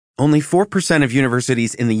Only 4% of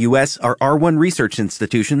universities in the U.S. are R1 research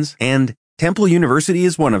institutions, and Temple University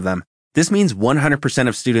is one of them. This means 100%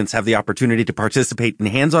 of students have the opportunity to participate in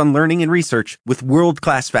hands-on learning and research with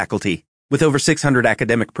world-class faculty. With over 600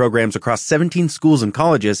 academic programs across 17 schools and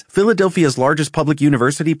colleges, Philadelphia's largest public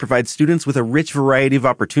university provides students with a rich variety of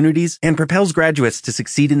opportunities and propels graduates to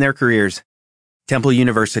succeed in their careers. Temple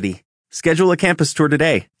University. Schedule a campus tour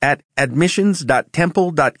today at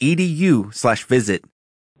admissions.temple.edu/visit.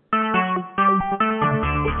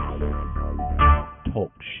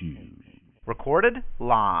 Talk shoes. Recorded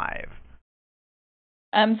live.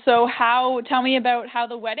 So tell me about how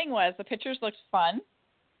the wedding was. The pictures looked fun.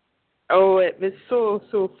 Oh, it was so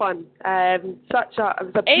fun. It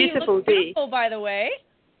was a beautiful day. Beautiful, by the way.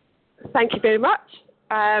 Thank you very much.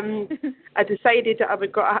 I decided that I was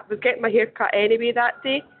getting my hair cut anyway that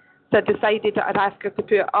day, so I decided that I'd ask her to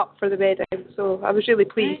put it up for the wedding. So I was really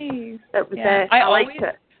pleased. Nice. It was. Yeah. I liked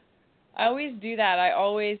it. I always do that.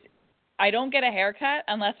 I don't get a haircut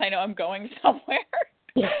unless I know I'm going somewhere.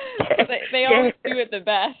 Yeah. They always do it the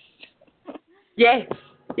best. Yes,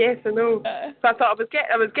 I know. So I thought I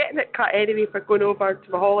was getting it cut anyway for going over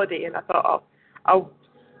to my holiday, and I thought I'll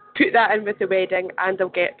put that in with the wedding and I'll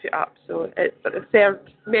get it put up. So it sort of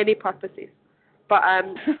served many purposes. But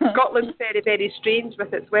Scotland's very, very strange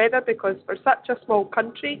with its weather because for such a small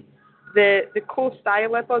country, the coast I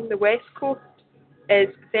live on, the west coast,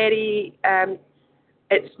 is very,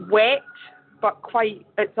 it's wet, but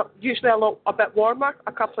it's usually a bit warmer,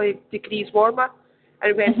 a couple of degrees warmer.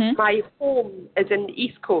 And when my home is in the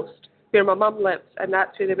east coast, where my mum lives, and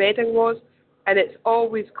that's where the wedding was, and it's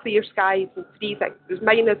always clear skies and freezing. It was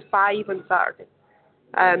 -5 on Saturday.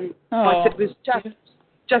 But it was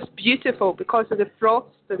just beautiful because of the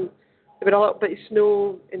frost, and there were a little bit of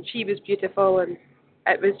snow, and she was beautiful, and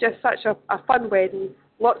it was just such a fun wedding.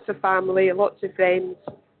 Lots of family, lots of friends,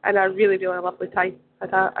 and a really, really lovely time. I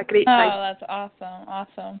had a great time. Oh, that's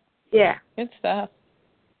awesome. Yeah. Good stuff.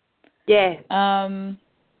 Yeah.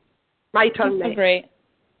 My turn that's next. Great.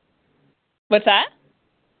 What's that?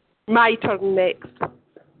 My turn next.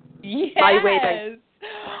 Yes. My wedding.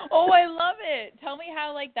 Oh, I love it. Tell me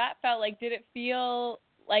how that felt. Did it feel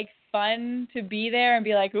fun to be there and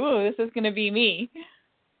be ooh, this is going to be me?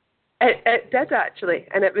 It did actually,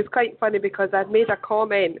 and it was quite funny because I'd made a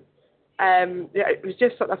comment. It was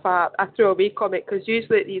just sort of a throwaway comment because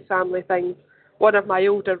usually at these family things, one of my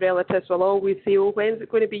older relatives will always say, "Oh, when's it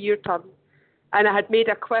going to be your turn?" And I had made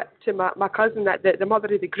a quip to my cousin, that the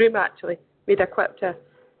mother of the groom actually made a quip to her,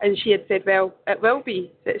 and she had said, "Well, it will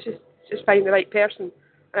be. It's just find the right person."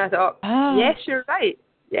 And I thought, yes, you're right.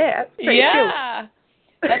 Yeah, that's pretty cool.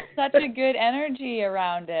 That's such a good energy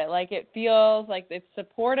around it. It feels like it's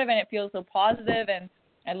supportive and it feels so positive, and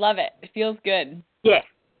I love it. It feels good. Yeah,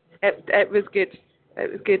 it was good.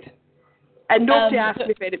 It was good. And nobody asked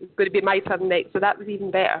me when it was going to be my turn next, so that was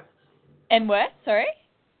even better. And what? Sorry?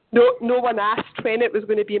 No one asked when it was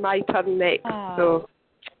going to be my turn next, so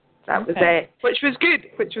that was it. Which was good.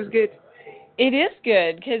 It is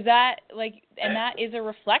good because that is a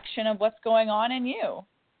reflection of what's going on in you.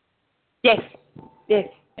 Yes.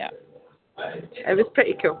 Yeah. It was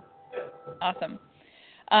pretty cool. Awesome.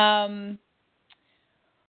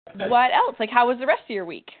 What else? How was the rest of your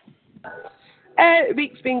week? The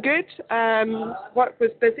week's been good. Work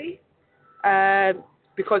was busy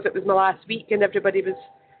because it was my last week and everybody was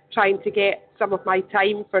trying to get some of my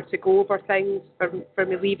time to go over things for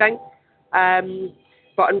me leaving.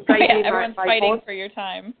 But on Friday, everyone's my fighting boss, for your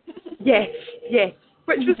time. Yes,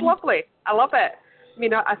 which was lovely. I love it. I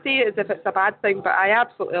mean, I say it as if it's a bad thing, but I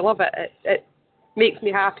absolutely love it. It makes me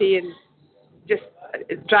happy and just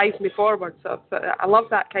it drives me forward. So I love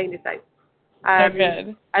that kind of thing.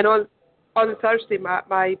 Good. And on Thursday,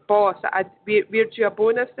 my boss, we're due a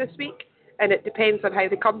bonus this week, and it depends on how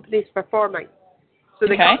the company's performing. So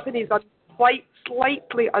the company's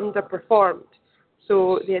slightly underperformed.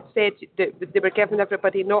 So they had said that they were giving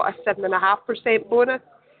everybody not a 7.5% bonus,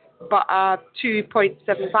 but a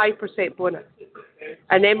 2.75% bonus.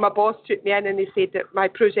 And then my boss took me in and they said that my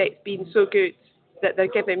project's been so good that they're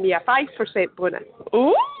giving me a 5% bonus.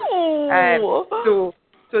 Ooh!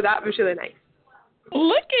 So that was really nice.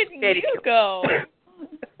 Look at very you cool. go.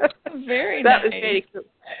 Very that nice. was very cool.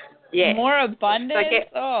 Yeah. More abundance.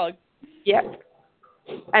 Yep.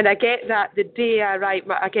 And I get that the day I arrive,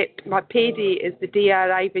 my payday is the day I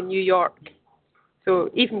arrive in New York.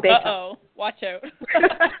 So even better. Uh-oh. Watch out.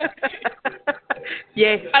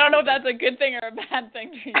 Yes. I don't know if that's a good thing or a bad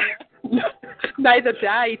thing for you. Neither do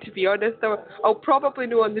I, to be honest. I'll probably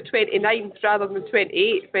know on the 29th rather than the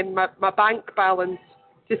 28th when my bank balance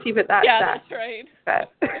to see what that's at. Yeah, that's right.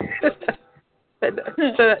 But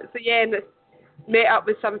so yeah, and met up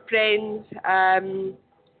with some friends.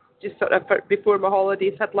 Just sort of before my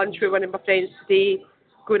holidays, had lunch with one of my friends today,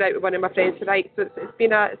 going out with one of my friends tonight. So it's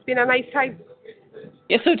been a nice time.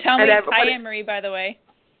 Yeah. So tell me, hi and, Anne-Marie, by the way.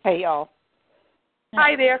 Hey, y'all.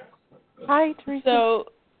 Hi there. Hi, Teresa. So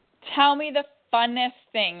tell me the funnest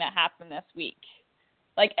thing that happened this week,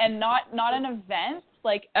 like, and not an event,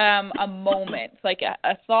 like a moment, like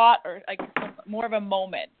a thought, or like more of a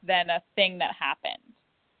moment than a thing that happened.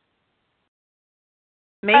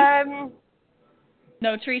 Me?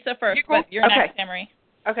 No, Teresa first, You go. but you're next, Anne-Marie.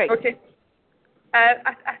 Okay.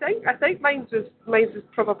 I think mine was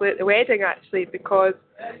probably at the wedding actually, because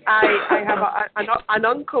I have an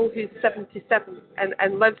uncle who's 77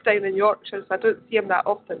 and lives down in Yorkshire, so I don't see him that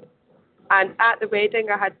often. And at the wedding,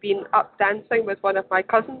 I had been up dancing with one of my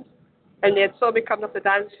cousins, and they had saw me coming up the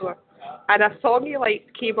dance floor, and a song he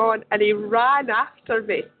liked came on, and he ran after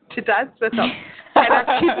me to dance with him, and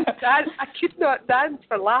I could not dance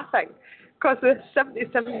for laughing, because this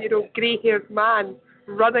 77-year-old grey-haired man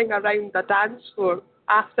running around the dance floor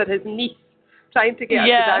after his niece, trying to get her to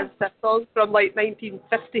dance a song from like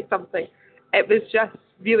 1950 something. It was just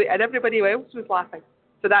really, and everybody else was laughing,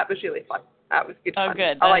 so that was really fun. That was good. Oh, fun.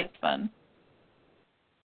 good. I That liked is fun.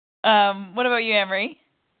 What about you, Anne-Marie?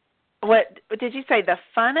 What did you say? The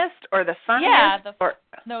funnest or the funniest? Yeah, the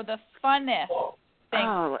funnest thing.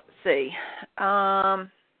 Oh, let's see. Or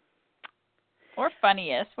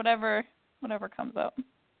funniest, whatever comes up.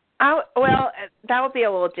 Well, that would be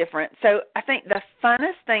a little different. So I think the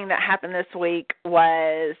funnest thing that happened this week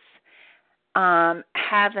was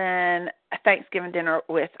having a Thanksgiving dinner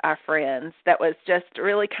with our friends. That was just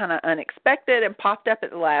really kind of unexpected and popped up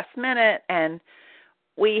at the last minute, and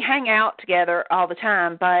we hang out together all the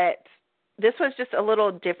time, but this was just a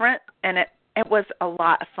little different, and it was a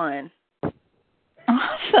lot of fun.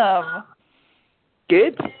 Awesome.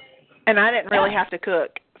 Good. And I didn't really have to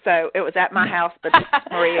cook, so it was at my house, but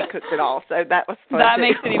Maria cooked it all, so that was fun. That too.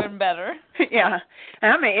 makes it even better. Yeah.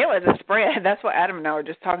 I mean, it was a spread. That's what Adam and I were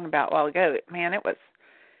just talking about a while ago. Man, it was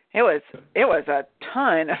a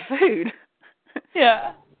ton of food.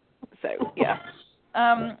 Yeah. So, yeah.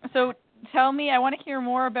 So tell me, I want to hear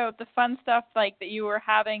more about the fun stuff like that you were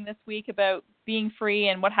having this week about being free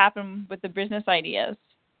and what happened with the business ideas.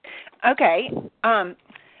 Okay.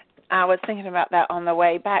 I was thinking about that on the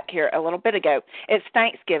way back here a little bit ago. It's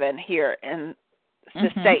Thanksgiving here in the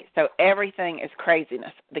States, so everything is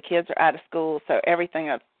craziness. The kids are out of school, so everything,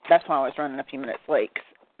 that's why I was running a few minutes late.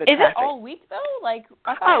 Is it all week, though? Like,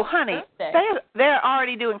 oh, honey, they're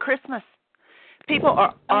already doing Christmas. People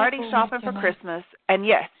are already shopping for Christmas, and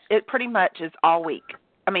yes, it pretty much is all week.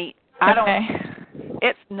 I mean,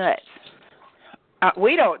 it's nuts.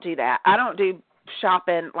 We don't do that. I don't do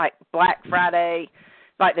shopping like Black Friday,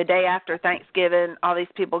 like the day after Thanksgiving. All these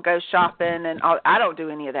people go shopping, and I don't do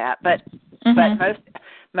any of that. But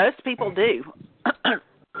most people do,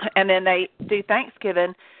 and then they do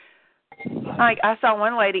Thanksgiving. Like I saw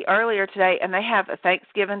one lady earlier today, and they have a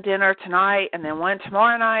Thanksgiving dinner tonight, and then one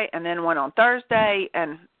tomorrow night, and then one on Thursday.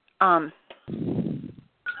 And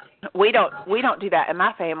we don't do that in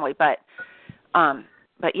my family, but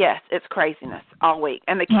yes, it's craziness all week,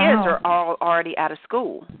 and the kids are all already out of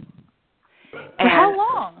school. And for how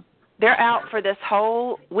long? They're out for this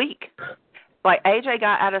whole week. Like AJ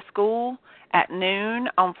got out of school at noon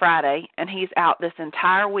on Friday, and he's out this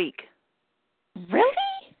entire week. Really?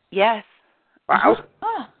 Yes. Wow.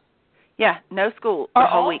 Yeah, no school the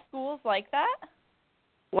whole week. Are all schools like that?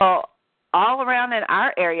 Well, all around in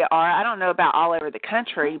our area are. I don't know about all over the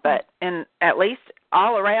country, but in at least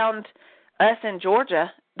all around us in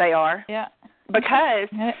Georgia, they are. Yeah. Because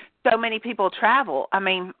so many people travel. I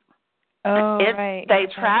mean, they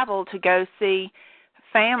travel to go see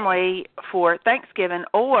family for Thanksgiving,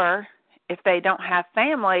 or if they don't have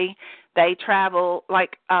family, they travel.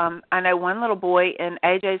 Like I know one little boy in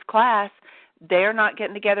AJ's class, they're not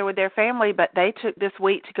getting together with their family, but they took this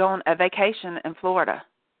week to go on a vacation in Florida.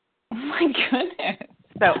 Oh, my goodness.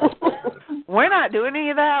 So we're not doing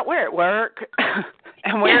any of that. We're at work.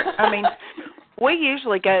 And we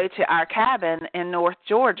usually go to our cabin in North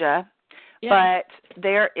Georgia, but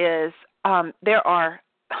there are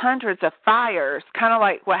hundreds of fires, kind of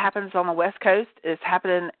like what happens on the West Coast is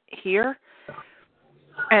happening here.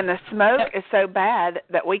 And the smoke is so bad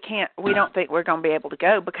that we don't think we're going to be able to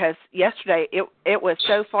go, because yesterday it was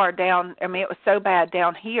so far down. I mean, it was so bad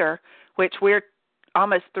down here, which we're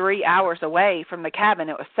almost 3 hours away from the cabin.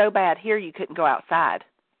 It was so bad here you couldn't go outside.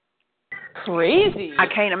 Crazy. I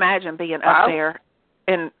can't imagine being up there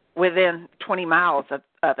and within 20 miles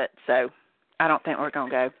of it. So I don't think we're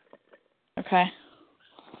going to go. Okay.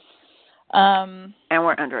 And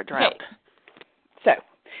we're under a drought. Okay.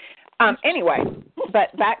 So, anyway,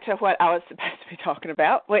 but back to what I was supposed to be talking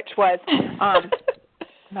about, which was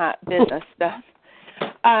my business stuff.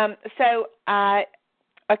 So a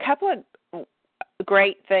couple of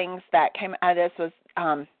great things that came out of this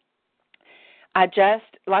was I just,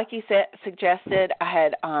 like you said, suggested, I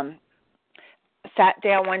had sat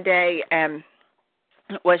down one day and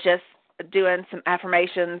was just doing some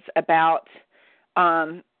affirmations about,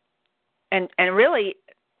 and really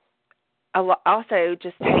also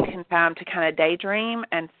just taking time to kind of daydream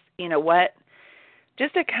and, you know what,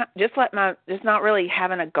 just not really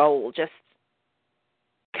having a goal, just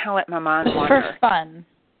kind of let my mind wander. For fun.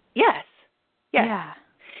 Yes. Yeah.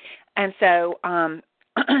 And so,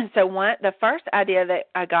 the first idea that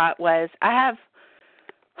I got was I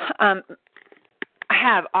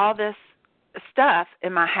have all this stuff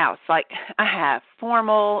in my house. Like I have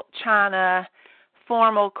formal china,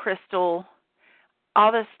 formal crystal,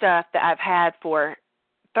 all this stuff that I've had for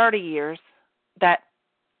 30 years that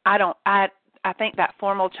I think that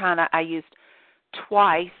formal china I used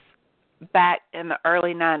twice back in the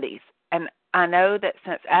early 90s. And I know that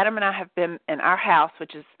since Adam and I have been in our house,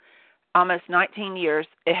 which is almost 19 years,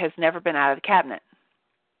 it has never been out of the cabinet.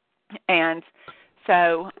 And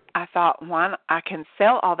so I thought, one, I can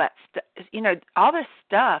sell all that stuff, all this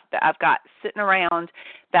stuff that I've got sitting around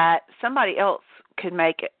that somebody else could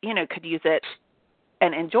make it, could use it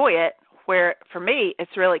and enjoy it, where for me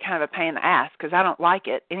it's really kind of a pain in the ass because I don't like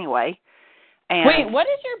it anyway. And wait, what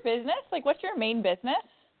is your business? Like, what's your main business?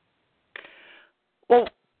 Well,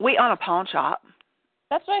 we own a pawn shop.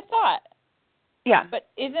 That's what I thought. Yeah. But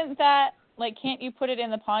isn't that, like, can't you put it in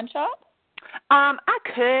the pawn shop? I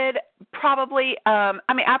could probably,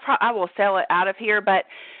 I will sell it out of here, but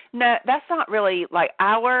no, that's not really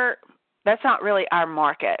that's not really our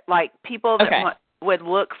market. Like, people that would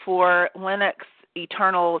look for Linux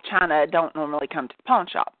Eternal China don't normally come to the pawn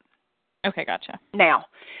shop. Okay, gotcha. Now,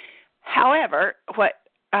 however, what,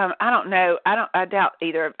 I don't know that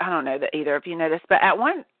either of you know this, but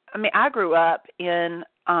I grew up in,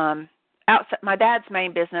 outside, my dad's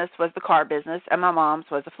main business was the car business, and my mom's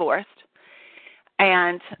was a florist.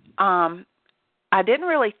 And I didn't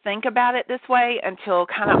really think about it this way until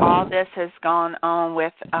kind of all this has gone on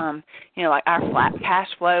with, like our flat cash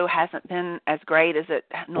flow hasn't been as great as it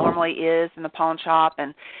normally is in the pawn shop.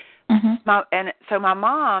 And so my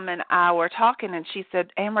mom and I were talking, and she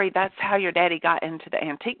said, Amory, that's how your daddy got into the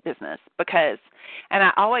antique business and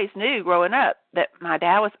I always knew growing up that my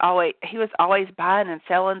dad was always buying and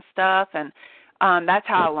selling stuff, and that's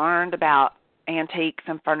how I learned about antiques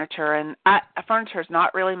and furniture. And furniture is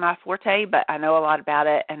not really my forte, but I know a lot about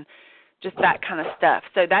it and just that kind of stuff.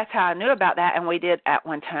 So that's how I knew about that, and we did at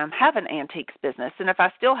one time have an antiques business. And if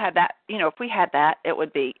I still had that, if we had that, it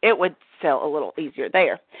would sell a little easier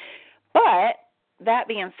there. But that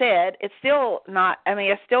being said, it's still not,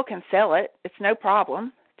 I still can sell it. It's no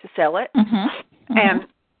problem to sell it. And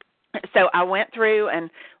so I went through and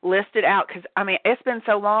listed out, because, it's been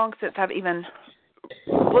so long since I've even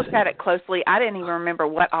looked at it closely, I didn't even remember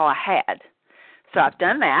what all I had. So I've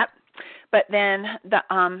done that. But then the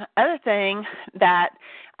other thing that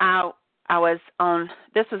I was on,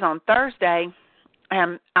 this was on Thursday,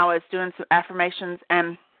 and I was doing some affirmations,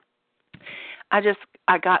 and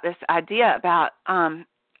I got this idea about,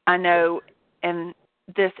 I know in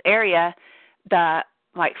this area, the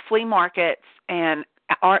flea markets and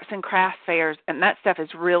arts and crafts fairs and that stuff is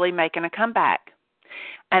really making a comeback.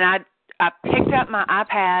 And I picked up my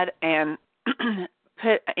iPad and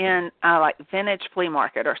put in vintage flea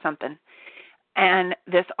market or something. And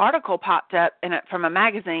this article popped up from a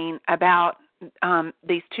magazine about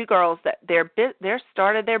these two girls that they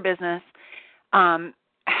started their business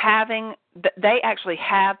they actually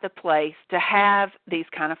have the place to have these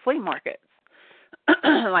kind of flea markets.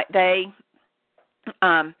 They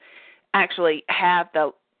actually have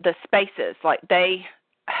the spaces. They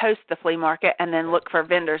host the flea market and then look for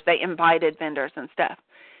vendors. They invited vendors and stuff.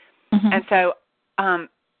 And so I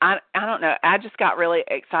don't know. I just got really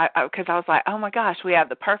excited because I was like, oh, my gosh, we have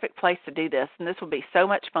the perfect place to do this, and this will be so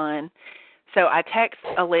much fun. So I text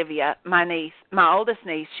Olivia, my niece, my oldest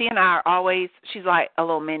niece. She and I are always, she's like a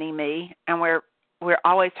little mini me, and we're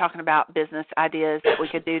always talking about business ideas that we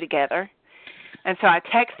could do together. And so I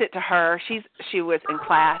texted to her. She was in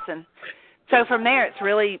class, and so from there it's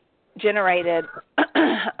really generated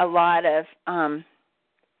a lot of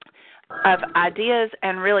ideas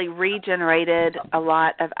and really regenerated a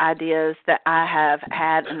lot of ideas that I have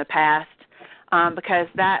had in the past because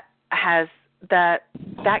that has that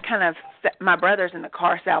kind of, my brother's in the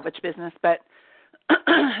car salvage business, but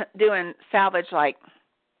doing salvage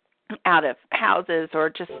out of houses or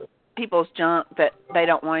just people's junk that they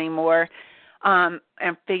don't want anymore, and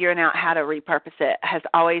figuring out how to repurpose it has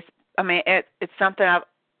always, it's something I've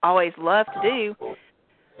always loved to do,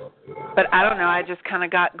 but I don't know, I just kind of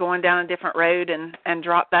got going down a different road and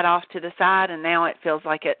dropped that off to the side, and now it feels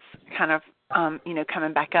like it's kind of,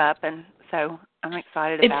 coming back up, and so I'm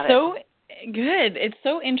excited about it. It's so good. It's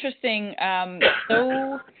so interesting.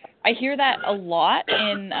 So I hear that a lot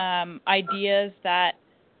in ideas that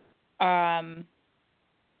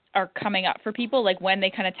are coming up for people, like when they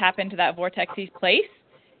kind of tap into that vortexy place.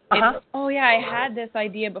 It's, oh yeah, I had this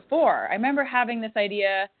idea before. I remember having this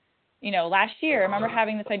idea, last year. I remember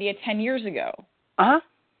having this idea 10 years ago.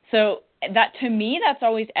 So that, to me, that's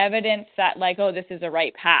always evidence that, like, oh, this is a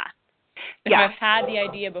right path. If I've had the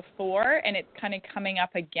idea before and it's kind of coming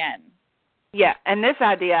up again. Yeah, and this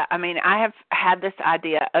idea, I have had this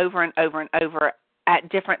idea over and over and over at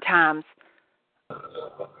different times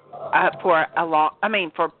for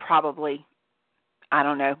for probably,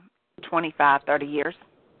 25, 30 years.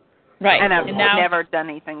 Right. And I've never done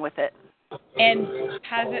anything with it. And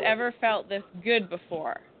has it ever felt this good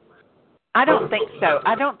before? I don't think so.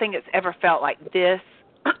 I don't think it's ever felt like this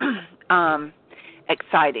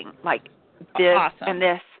exciting, like this and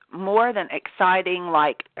this, more than exciting,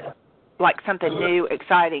 like something new,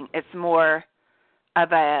 exciting. It's more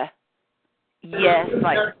of a yes,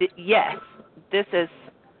 like yes, this is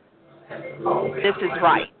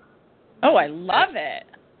right. Oh, I love it.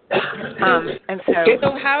 And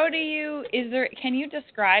so how do you, can you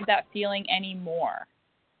describe that feeling any more?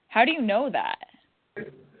 How do you know that?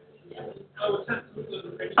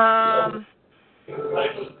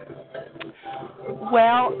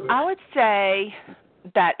 Well, I would say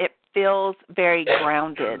that it feels very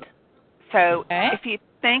grounded. So if you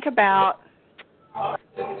think about,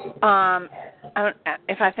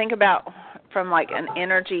 if I think about from like an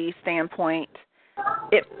energy standpoint,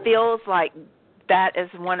 it feels like that is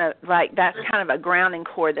that's kind of a grounding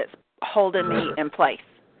cord that's holding me in place.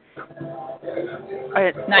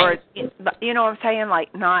 Nice. Or, you know what I'm saying?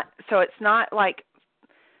 Like not, so it's not like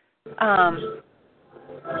up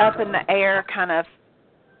in the air, kind of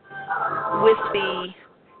wispy.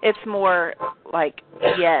 It's more like,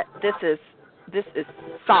 yeah, this is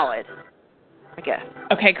solid, I guess.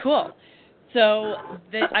 Okay, cool. So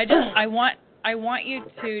I want you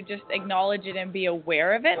to just acknowledge it and be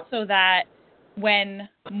aware of it, so that when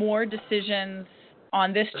more decisions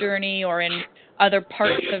on this journey or in other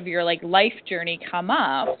parts of your life journey come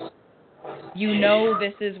up,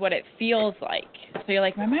 this is what it feels like. So you're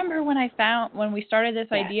like, remember when we started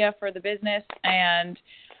this idea for the business, and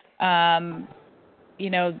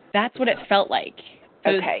that's what it felt like.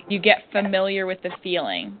 So you get familiar with the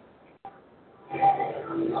feeling.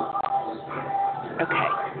 Okay.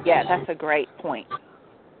 Yeah, that's a great point.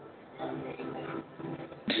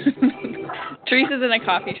 Teresa's in a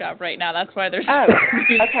coffee shop right now. That's why there's okay. I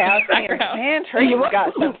was thinking, man, Teresa's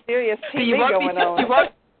got some serious TV going on.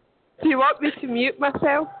 Do you want me to mute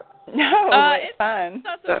myself? No, it's fine. It's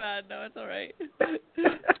not so bad. No, it's all right.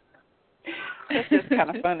 This is kind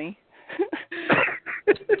of funny.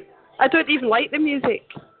 I don't even like the music.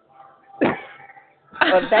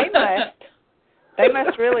 Well, they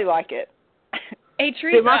must really like it. Hey,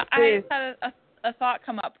 Teresa, I just had a thought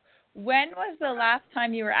come up. When was the last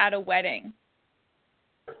time you were at a wedding?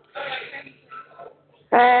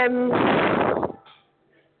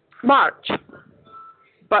 March.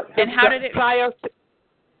 But how did it?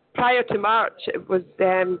 Prior to March, it was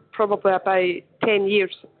probably about 10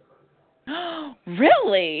 years.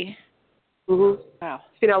 Really? Mm-hmm. Wow.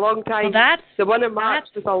 It's been a long time. Well, the one in March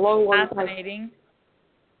was a long fascinating.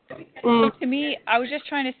 time. So to me, I was just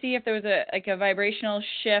trying to see if there was a vibrational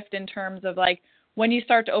shift in terms of when you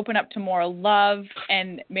start to open up to more love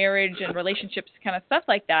and marriage and relationships, kind of stuff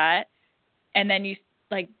like that, and then you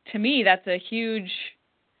to me, that's a huge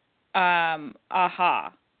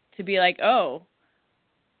aha, to be like, oh,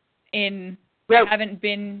 I haven't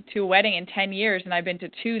been to a wedding in 10 years, and I've been to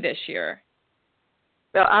 2 this year.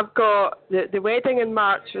 Well, I've got the wedding in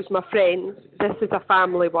March was my friend's. This is a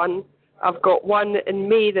family one. I've got one in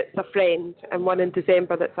May that's a friend, and one in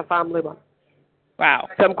December that's a family one. Wow.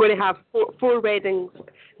 So I'm going to have 4 weddings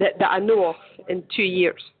that I know of in 2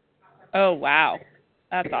 years. Oh, wow.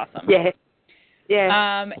 That's awesome. Yeah.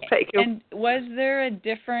 Yeah. Pretty cool. And was there a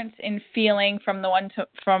difference in feeling from the one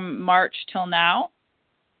from March till now?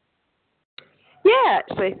 Yeah,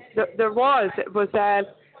 actually, there was. It was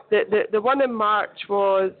the one in March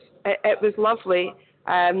was it was lovely.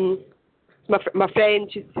 My friend,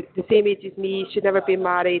 she's the same age as me. She'd never been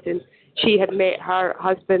married, and she had met her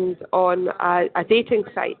husband on a dating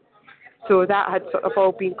site. So that had sort of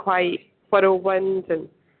all been quite whirlwind and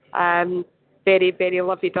very, very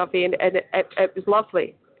lovey-dovey, and it was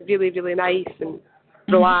lovely, really, really nice and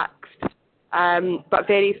relaxed, but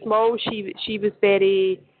very small. She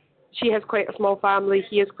has quite a small family,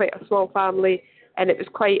 he has quite a small family, and it was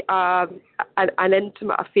quite an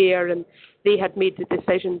intimate affair, and they had made the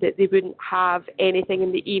decision that they wouldn't have anything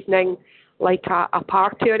in the evening, like a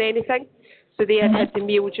party or anything. So they had the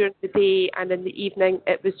meal during the day, and in the evening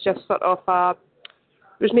it was just sort of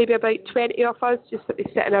there was maybe about 20 of us just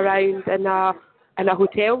sitting around in a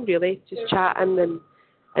hotel, really, just chatting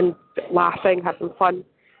and laughing, having fun.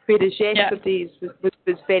 Whereas yesterday's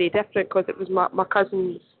was very different because it was my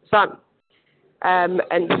cousin's son, and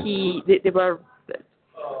they were,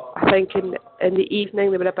 I think in the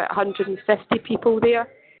evening there were about 150 people there,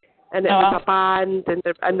 and it was a band,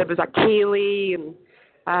 and there was a ceilidh,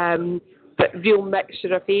 and but real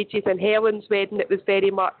mixture of ages. And Helen's wedding, it was very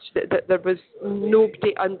much that there was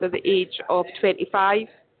nobody under the age of 25,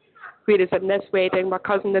 whereas in this wedding, my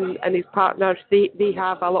cousin and his partner, they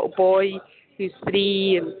have a little boy who's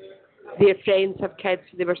 3, and their friends have kids,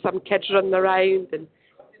 so there were some kids running around, and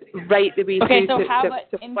right the way through to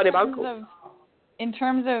one of my uncles. In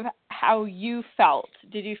terms of how you felt,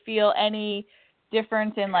 did you feel any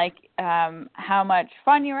difference in how much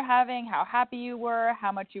fun you were having, how happy you were,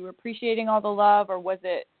 how much you were appreciating all the love, or was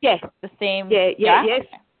it the same? Yes. Okay.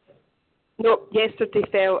 No, yesterday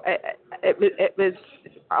felt it was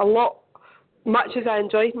a lot. Much as I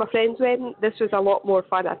enjoyed my friend's wedding, this was a lot more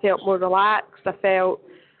fun. I felt more relaxed. I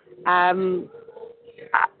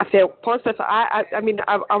felt positive. I mean,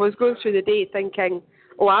 I was going through the day thinking,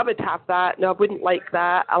 oh, I would have that. No, I wouldn't like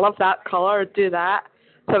that. I love that colour. I'd do that.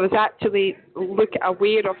 So I was actually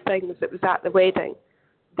aware of things that was at the wedding,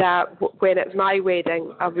 that when it's my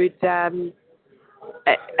wedding, I would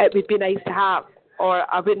it would be nice to have, or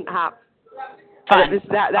I wouldn't have. Fun. It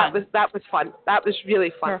was that was fun. That was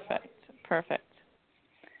really fun. Perfect.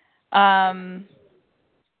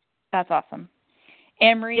 That's awesome.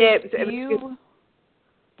 Anne-Marie,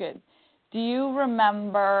 good. Do you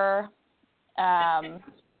remember?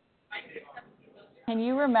 Can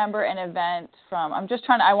you remember an event from? I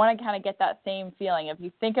want to kind of get that same feeling. If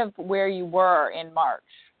you think of where you were in March,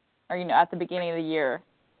 or at the beginning of the year,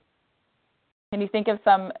 can you think of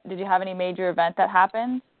some? Did you have any major event that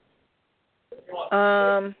happened?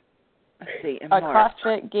 Let's see. In March.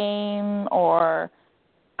 CrossFit game or?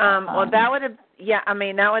 Well, that would have. Yeah, I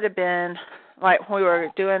mean that would have been like when we were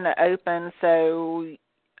doing the Open. So,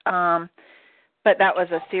 but that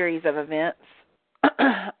was a series of events.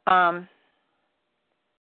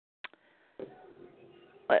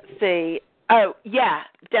 Let's see. Oh, yeah,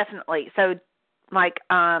 definitely. So,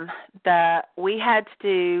 we had to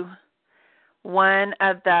do one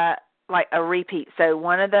of the, a repeat. So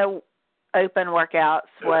one of the Open workouts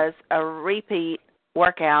was a repeat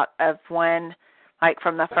workout of one,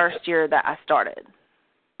 from the first year that I started.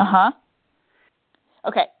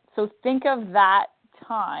 Okay, so think of that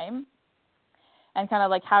time and kind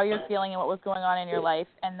of how you're feeling and what was going on in your life,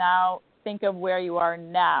 and now think of where you are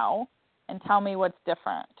now and tell me what's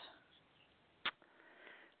different.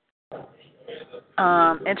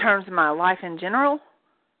 In terms of my life in general?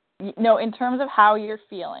 No, in terms of how you're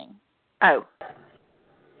feeling. Oh.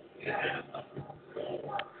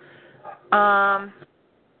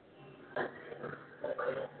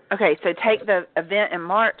 Okay, so take the event in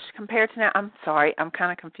March compared to now. I'm sorry, I'm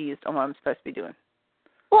kind of confused on what I'm supposed to be doing.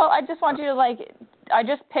 Well, I just want you to I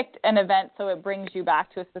just picked an event so it brings you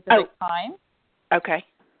back to a specific time. Okay.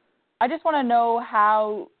 I just want to know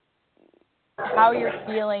how you're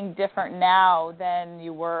feeling different now than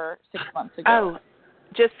you were 6 months ago.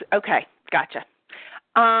 Oh, okay, gotcha.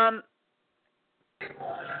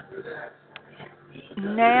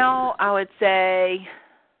 Now I would say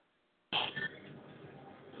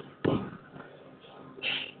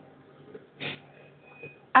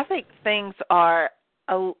I think things are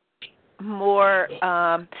more.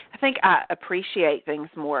 I think I appreciate things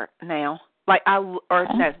more now. No,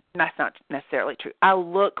 that's not necessarily true. I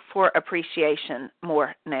look for appreciation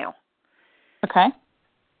more now. Okay.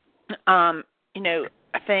 I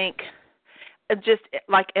think just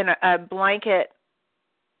in a blanket,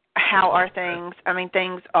 how are things? I mean,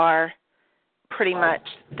 things are pretty much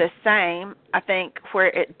the same. I think where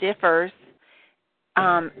it differs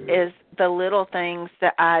is the little things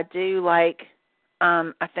that I do. I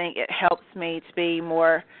think it helps me to be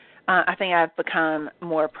more. I think I've become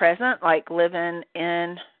more present, living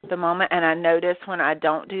in the moment. And I notice when I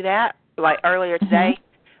don't do that. Earlier today,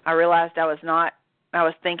 I realized I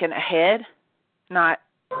was thinking ahead, not,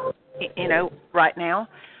 right now.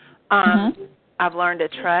 I've learned to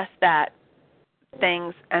trust that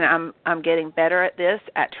things, and I'm getting better at this,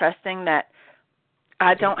 at trusting that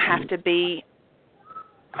I don't have to be,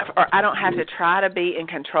 or I don't have to try to be in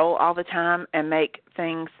control all the time and make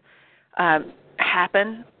things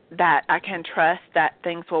happen, that I can trust that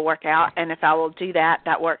things will work out. And if I will do that,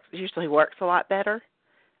 that usually works a lot better.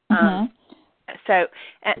 So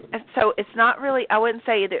it's not really, I wouldn't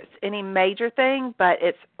say there's any major thing, but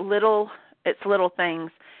it's little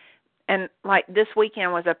things. And like this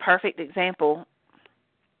weekend was a perfect example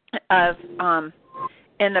of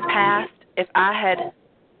in the past, if I had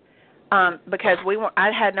because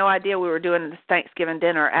I had no idea we were doing this Thanksgiving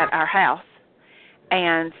dinner at our house,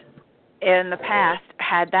 and in the past,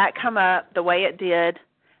 had that come up the way it did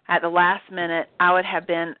at the last minute, I would have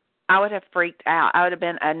freaked out. I would have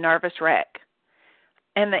been a nervous wreck.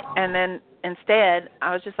 And then instead,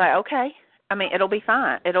 I was just like, okay. I mean, it'll be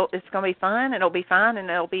fine. It's going to be fun. It'll be fine, and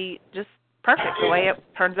it'll be just perfect the way it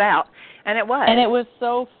turns out. And it was. And it was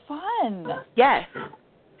so fun. Yes.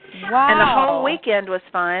 Wow. And the whole weekend was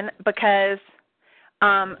fun because,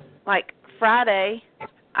 like Friday.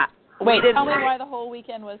 Wait, tell me why the whole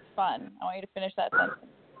weekend was fun. I want you to finish that sentence.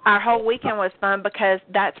 Our whole weekend was fun because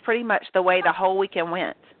that's pretty much the way the whole weekend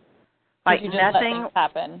went. Like nothing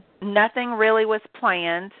happened. Nothing really was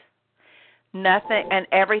planned. Nothing, and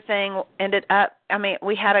everything ended up. I mean,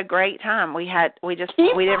 we had a great time. We didn't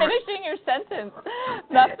finishing your sentence.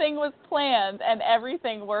 Nothing was planned, and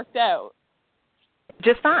everything worked out.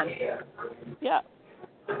 Just fine. Yeah.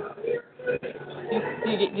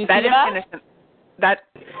 You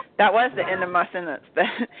that was the end of my sentence.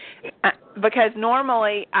 Because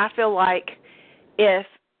normally I feel like if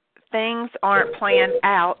things aren't planned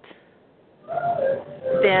out,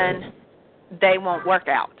 then they won't work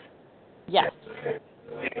out. Yes.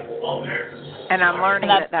 And I'm learning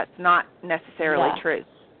that that's not necessarily true.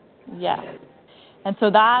 Yes. And so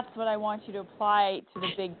that's what I want you to apply to the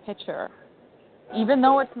big picture. Even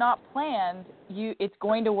though it's not planned, it's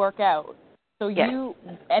going to work out. So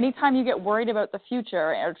anytime you get worried about the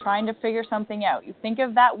future or trying to figure something out, you think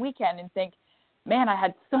of that weekend and think, man, I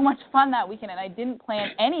had so much fun that weekend and I didn't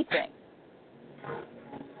plan anything.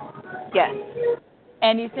 Yes.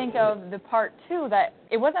 And you think of the part two, that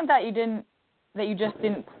it wasn't that you just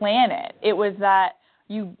didn't plan it. It was that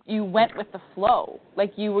you went with the flow.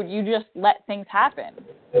 Like you just let things happen.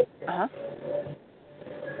 Uh-huh.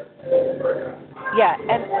 Yeah,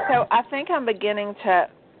 and so I think I'm beginning to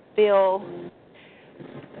feel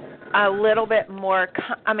a little bit more,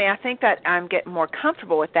 I think that I'm getting more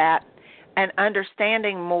comfortable with that and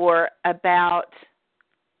understanding more about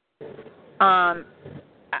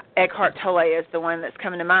Eckhart Tolle is the one that's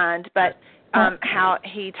coming to mind, but how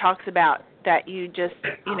he talks about that you just,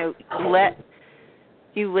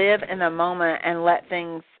 you live in the moment and let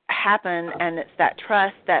things happen, and it's that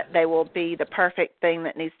trust that they will be the perfect thing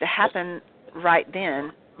that needs to happen right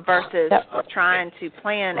then versus trying to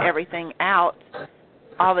plan everything out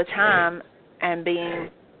all the time and being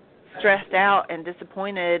stressed out and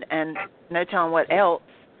disappointed and no telling what else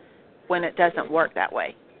when it doesn't work that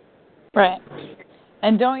way. Right.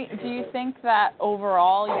 And do you think that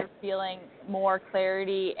overall you're feeling more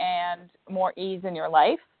clarity and more ease in your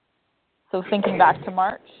life? So thinking back to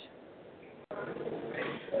March?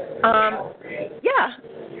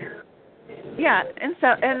 Yeah, and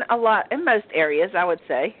so in most areas, I would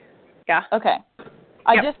say. Yeah. Okay.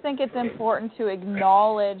 I just think it's important to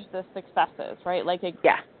acknowledge the successes, right?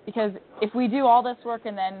 Because if we do all this work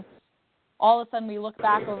and then all of a sudden we look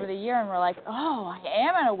back over the year and we're like, oh, I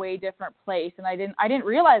am in a way different place, and I didn't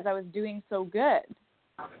realize I was doing so good.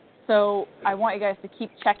 So I want you guys to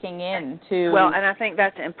keep checking in to. Well, and I think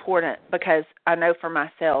that's important because I know for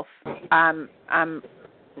myself, I'm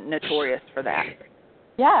notorious for that.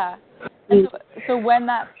 Yeah. And so when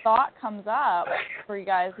that thought comes up for you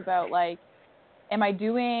guys about am I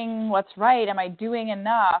doing what's right? Am I doing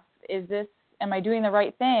enough? Am I doing the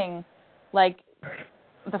right thing?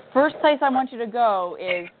 The first place I want you to go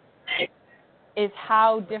is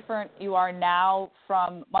how different you are now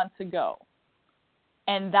from months ago.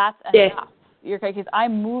 And that's enough. You're okay, because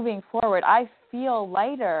I'm moving forward. I feel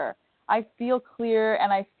lighter. I feel clear,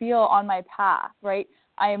 and I feel on my path, right?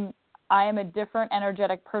 I am a different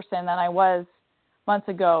energetic person than I was months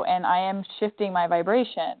ago, and I am shifting my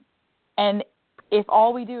vibration. And if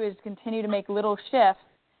all we do is continue to make little shifts,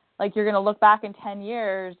 you're going to look back in 10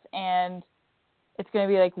 years, and it's going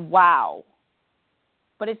to be wow.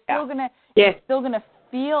 But it's still going to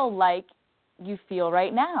feel like you feel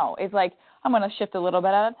right now. It's I'm going to shift a little bit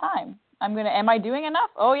at a time. Am I doing enough?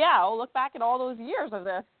 Oh, yeah. I'll look back at all those years of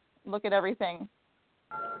this. Look at everything.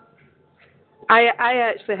 I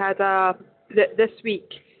actually had a this week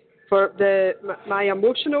for my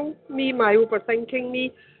emotional me, my overthinking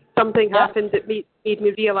me. Something happened that made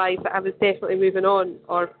me realise that I was definitely moving on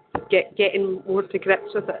or getting more to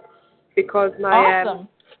grips with it. Because awesome.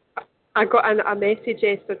 I got a message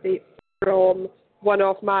yesterday from one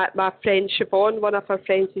of my friends, Siobhan, one of her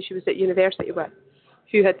friends who she was at university with,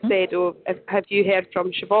 who had said, have you heard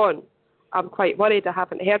from Siobhan? I'm quite worried I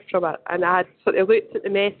haven't heard from her. And I had sort of looked at the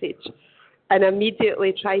message and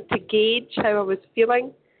immediately tried to gauge how I was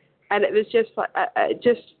feeling. And it was just like, I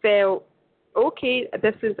just felt, okay,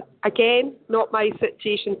 this is, again, not my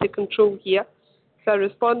situation to control here. So I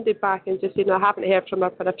responded back and just said, no, I haven't heard from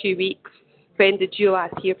her for a few weeks. When did you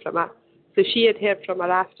last hear from her? So she had heard from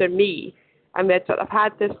her after me. And we had sort of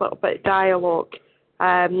had this little bit of dialogue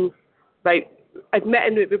about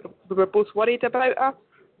admitting that we were both worried about her,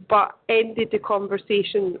 but ended the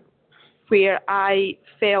conversation where I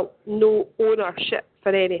felt no ownership for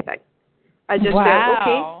anything. I just felt,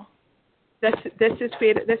 okay, this is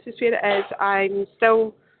where it is. I'm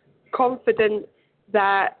still confident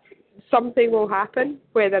that something will happen,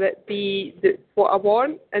 whether it be what I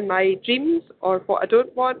want in my dreams or what I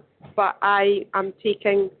don't want, but I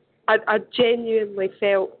genuinely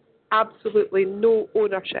felt absolutely no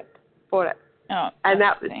ownership for it. Oh, and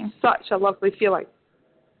that was such a lovely feeling.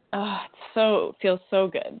 Oh, feels so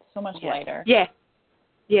good, so much lighter. Yeah.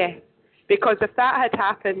 Because if that had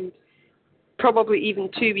happened probably even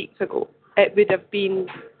 2 weeks ago, it would have been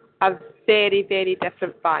a very, very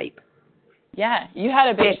different vibe. Yeah, you had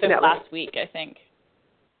a big shift last week, I think.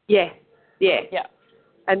 Yeah.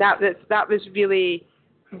 And that was really,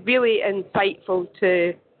 really insightful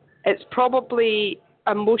to. It's probably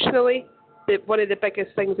emotionally one of the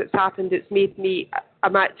biggest things that's happened. It's made me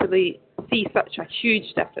actually see such a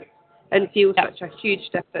huge difference and feel such a huge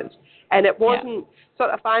difference. And it wasn't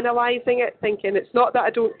sort of analysing it, thinking it's not that I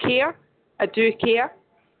don't care. I do care,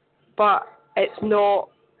 but it's not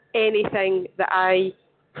anything that I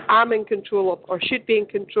am in control of or should be in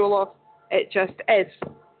control of. It just is,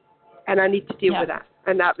 and I need to deal with that.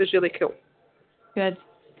 And that was really cool. Good.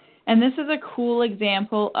 And this is a cool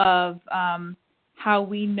example of how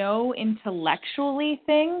we know intellectually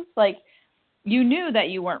things. Like, you knew that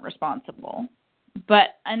you weren't responsible,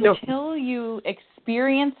 but until you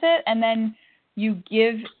experience it and then you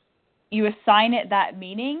assign it that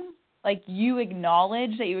meaning, like you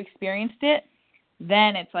acknowledge that you experienced it,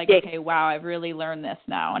 then it's like, okay, wow, I've really learned this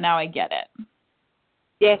now, and now I get it.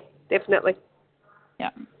 Yes, definitely.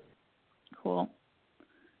 Yeah. Cool.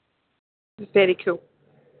 It's very cool.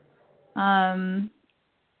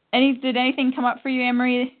 Did anything come up for you,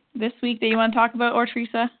 Anne-Marie, this week that you want to talk about, or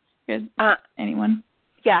Teresa? Good. Anyone?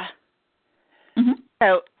 Yeah. Mm-hmm.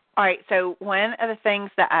 So, all right. So one of the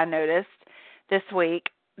things that I noticed this week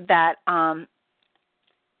that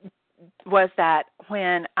was that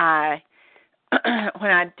when I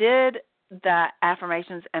did the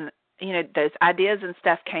affirmations and those ideas and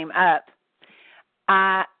stuff came up,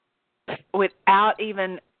 I, without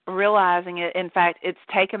even realizing it, in fact, it's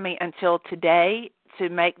taken me until today to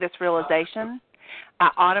make this realization. I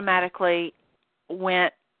automatically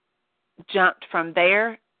jumped from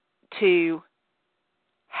there to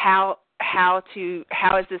how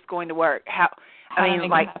is this going to work?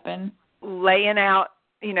 Laying out,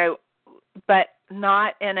 but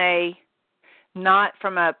not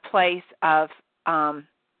from a place of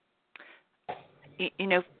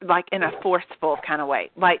like in a forceful kind of way.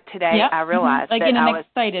 Like today, I realized like that in an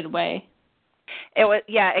excited way. It was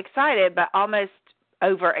excited, but almost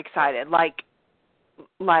overexcited. Like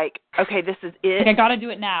okay, this is it. Like, I got to do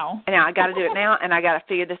it now. Now I got to do it now, and I got to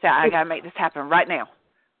figure this out. I got to make this happen right now.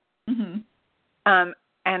 Mm-hmm.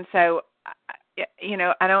 And so,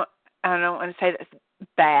 I don't want to say that's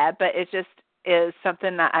bad, but it just is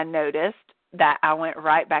something that I noticed that I went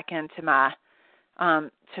right back into my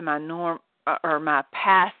to my norm or my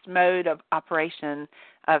past mode of operation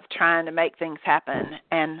of trying to make things happen.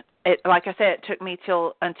 And it, like I said, it took me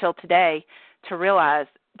until today to realize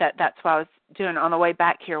that that's what I was doing. On the way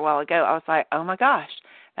back here a while ago, I was like, oh my gosh,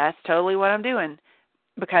 that's totally what I'm doing,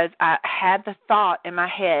 because I had the thought in my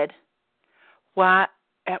head, why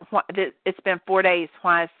it's been 4 days.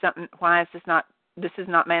 Why is this is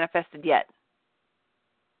not manifested yet?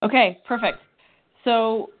 Okay, perfect.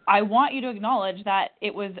 So I want you to acknowledge that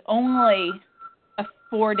it was only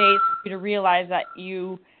 4 days for you to realize that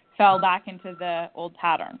you fell back into the old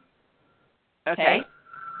pattern. Okay.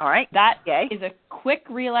 All right. That is a quick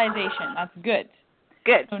realization. That's good.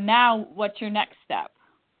 Good. So now what's your next step?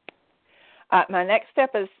 My next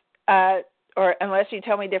step is, or unless you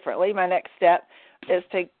tell me differently, my next step is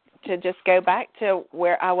to just go back to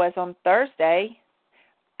where I was on Thursday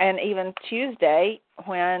and even Tuesday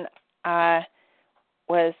when I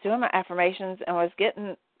was doing my affirmations and was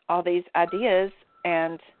getting all these ideas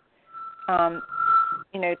and,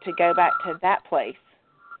 to go back to that place.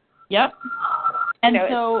 Yep. And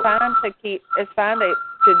so it's fine to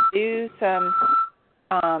do some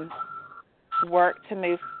work to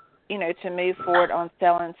move forward on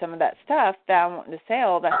selling some of that stuff that I want to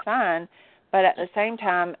sell. That's fine, but at the same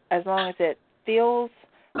time, as long as it feels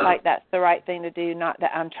like that's the right thing to do, not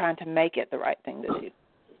that I'm trying to make it the right thing to do.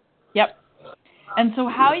 Yep. And so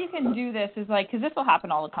how you can do this is because this will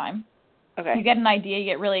happen all the time. Okay. You get an idea, you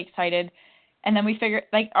get really excited, and then we figure,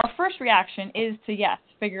 our first reaction is to, yes,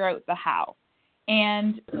 figure out the how.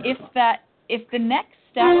 And if the next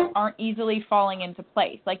steps aren't easily falling into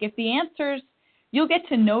place, if the answers, you'll get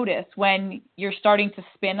to notice when you're starting to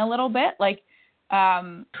spin a little bit,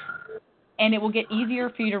 and it will get easier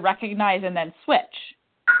for you to recognize and then switch.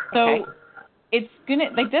 So it's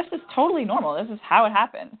this is totally normal. This is how it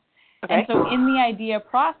happens. Okay. And so in the idea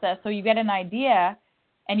process, so you get an idea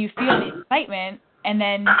and you feel the excitement, and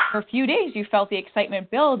then for a few days you felt the excitement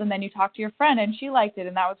build, and then you talk to your friend and she liked it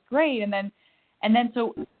and that was great. And then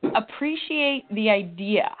so appreciate the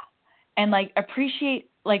idea and appreciate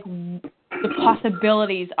the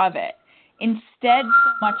possibilities of it instead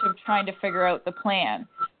so much of trying to figure out the plan.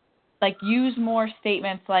 Use more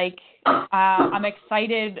statements I'm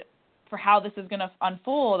excited for how this is going to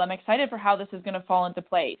unfold. I'm excited for how this is going to fall into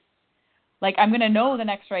place. I'm going to know the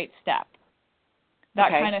next right step. That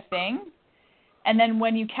kind of thing. And then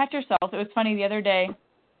when you catch yourself, it was funny the other day,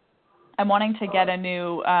 I'm wanting to get a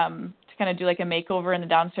new, to kind of do a makeover in the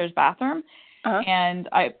downstairs bathroom. Uh-huh. And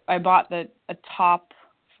I bought a top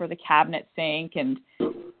for the cabinet sink, and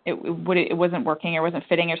it wasn't working or wasn't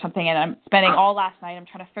fitting or something. And I'm spending all last night, I'm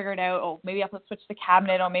trying to figure it out. Oh, maybe I'll switch the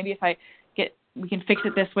cabinet. Oh, maybe if we can fix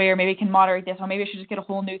it this way, or maybe we can moderate this. Or maybe I should just get a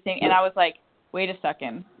whole new thing. And I was like, wait a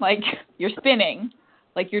second. You're spinning.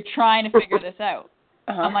 You're trying to figure this out.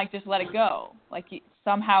 Uh-huh. I'm just let it go. You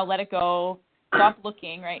somehow let it go. Stop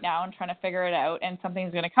looking right now and trying to figure it out, and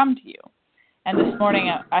something's going to come to you. And this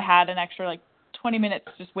morning I had an extra 20 minutes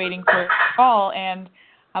just waiting for a call, and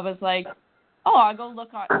I was like, oh, I'll go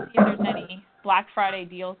look on, see if there's any Black Friday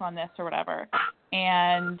deals on this or whatever.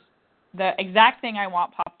 And the exact thing I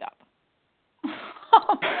want popped up. It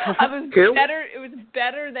was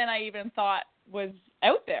better than I even thought was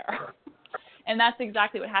out there. And that's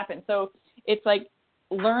exactly what happened. So it's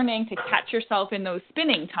learning to catch yourself in those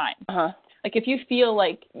spinning times. Uh-huh. If you feel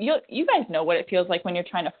you guys know what it feels like when you're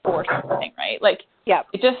trying to force something, right? Yeah.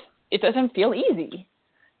 It doesn't feel easy.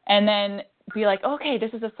 And then be okay,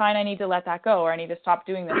 this is a sign I need to let that go, or I need to stop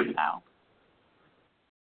doing this now.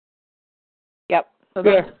 Yep. So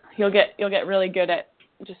you'll get really good at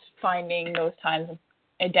just finding those times and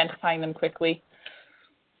identifying them quickly.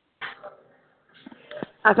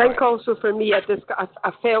 I think also for me, I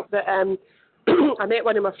felt that I met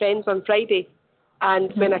one of my friends on Friday,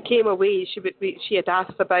 and when I came away, she had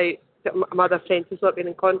asked about my other friend who's not been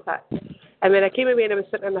in contact. And when I came away and I was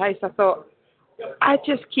sitting in the house, I thought, I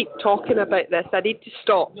just keep talking about this. I need to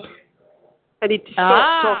stop. I need to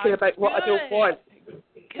stop talking about what I don't want.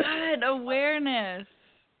 Good awareness.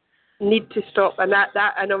 Need to stop. And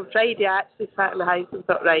and on Friday I actually sat in the house and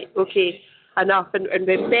thought, right, okay, enough. And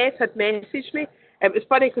when Beth had messaged me, it was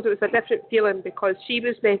funny because it was a different feeling, because she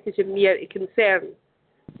was messaging me out of concern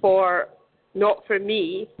not for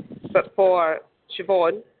me, but for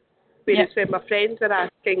Siobhan. Whereas when my friends were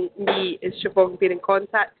asking me, is Siobhan been in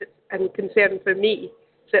contact, and concern for me.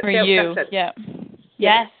 So it felt you. different. Yeah.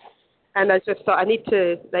 Yes. And I just thought, I need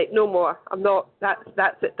to, no more. I'm not, that's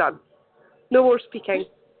it done. No more speaking.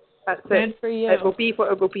 That's Good it. For you. It will be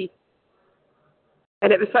what it will be.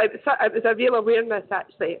 And it was a real awareness,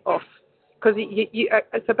 actually, of, because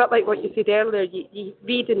it's a bit like what you said earlier. You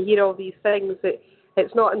read and hear all these things that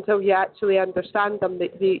it's not until you actually understand them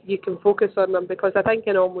that you can focus on them. Because I think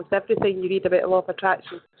in almost everything you read about law of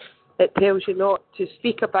attraction, it tells you not to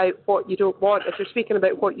speak about what you don't want. If you're speaking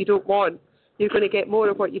about what you don't want, you're going to get more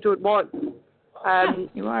of what you don't want. You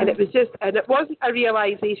are. And it wasn't a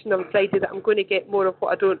realization on Friday that I'm going to get more of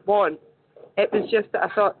what I don't want. It was just that I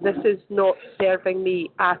thought, this is not serving me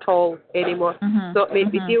at all anymore. Mm-hmm. It's not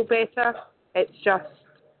made me feel better. It's just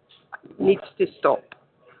needs to stop.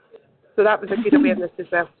 So that was a good awareness as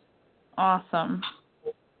well. Awesome.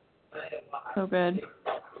 So good.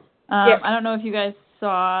 I don't know if you guys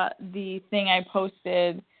saw the thing I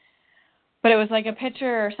posted, but it was a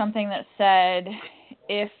picture or something that said,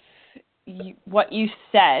 if what you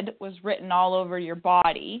said was written all over your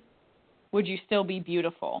body, would you still be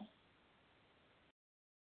beautiful?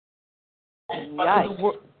 Nice.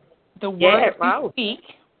 The words you speak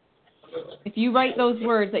if you write those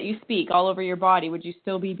words that you speak all over your body, would you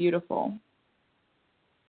still be beautiful?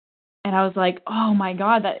 And I was like, oh my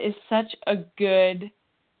God, that is such a good,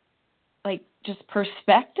 like, just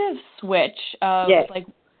perspective switch of like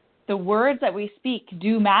the words that we speak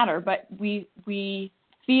do matter, but we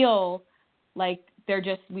feel like they're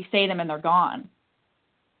just, we say them and they're gone.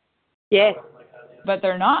 Yeah. But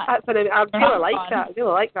they're not. I really like that. I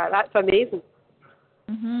really like that. That's amazing.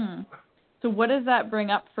 Mhm. So what does that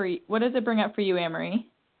bring up for you? What does it bring up for you, Anne-Marie?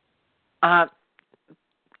 That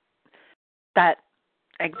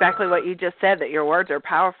exactly what you just said, that your words are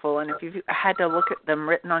powerful, and if you had to look at them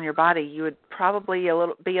written on your body, you would probably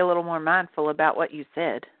be a little more mindful about what you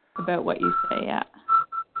said. About what you say, yeah.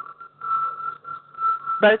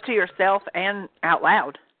 Both to yourself and out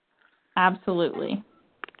loud. Absolutely.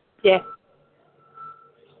 Yeah.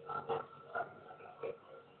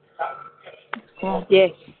 Cool.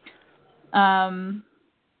 Yes. All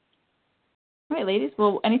right, ladies.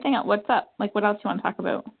 Well, anything else? What's up? Like, what else do you want to talk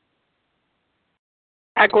about?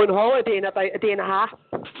 I go on holiday in about a day and a half.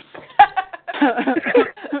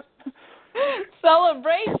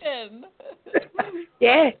 Celebration.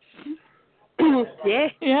 Yeah. Yeah.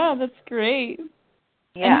 Yeah, that's great.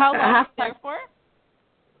 Yeah. And how long are you there for?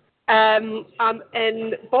 I'm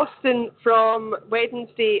in Boston from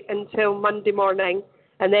Wednesday until Monday morning,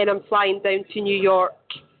 and then I'm flying down to New York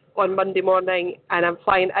on Monday morning, and I'm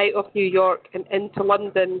flying out of New York and into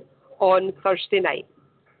London on Thursday night.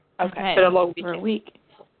 Okay. For a long weekend. For a week.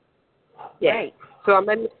 Yeah. Right. So I'm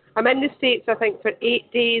in the States, I think, for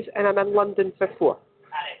 8 days, and I'm in London for 4.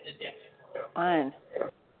 Fun.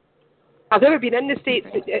 I've never been in the States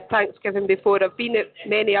at Thanksgiving before. I've been at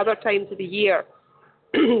many other times of the year,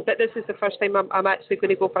 but this is the first time I'm actually going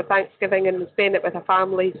to go for Thanksgiving and spend it with a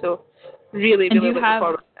family. So really looking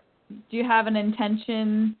forward to it. Do you have an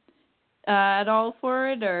intention at all for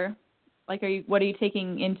it, or like what are you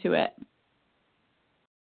taking into it?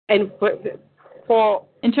 And what thoughts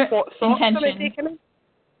am I taking in?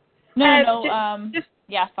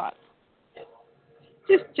 Thoughts.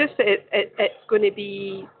 Just it's going to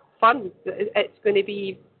be fun. It's going to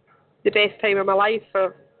be the best time of my life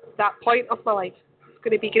for that point of my life. It's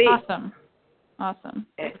going to be great. Awesome.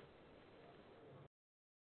 Yeah.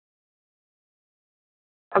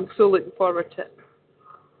 I'm so looking forward to it.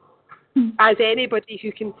 As anybody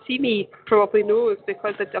who can see me probably knows,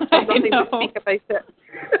 because I've done nothing to speak about it.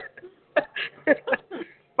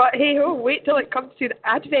 But hey ho, wait till it comes to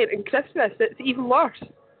Advent and Christmas. It's even worse.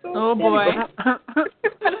 So, oh boy.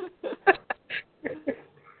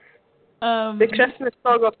 The Christmas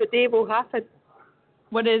song of the day will happen.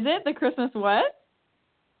 What is it? The Christmas what?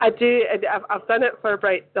 I do, and I've done it for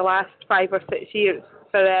about the last 5 or 6 years.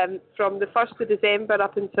 From the 1st of December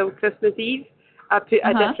up until Christmas Eve, I put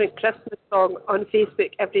a different Christmas song on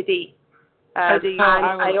Facebook every day. And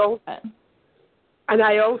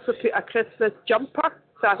I also put a Christmas jumper.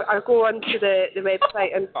 So I go onto the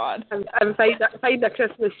website and find a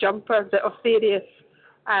Christmas jumper that of various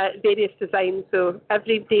designs. So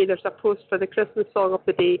every day there's a post for the Christmas song of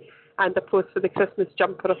the day and a post for the Christmas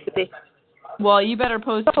jumper of the day. Well, you better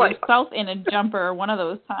post yourself in a jumper one of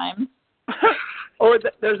those times. Oh,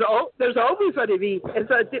 there's always going to be.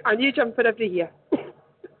 It's a new jumper every year.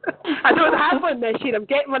 I don't have one this year. I'm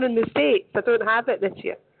getting one in the States. I don't have it this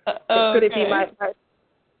year. It's going to be my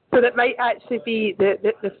so that might actually be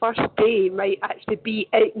the first day might actually be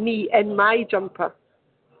me in my jumper.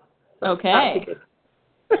 So okay.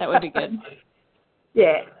 That would be good.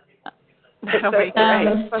 Yeah.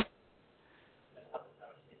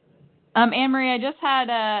 Anne-Marie, I just had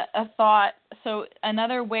a thought. So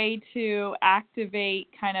another way to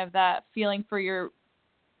activate kind of that feeling for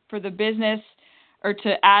the business, or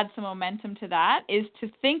to add some momentum to that, is to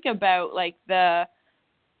think about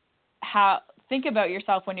think about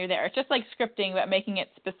yourself when you're there. It's just like scripting, but making it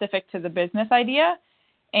specific to the business idea,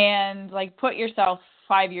 and like put yourself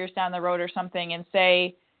 5 years down the road or something, and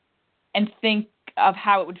think of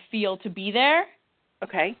how it would feel to be there.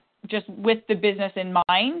 Okay. Just with the business in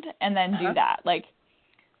mind, and then do that. Like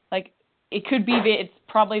it could be, it's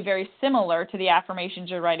probably very similar to the affirmations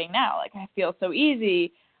you're writing now. Like, I feel so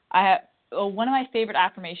easy. One of my favorite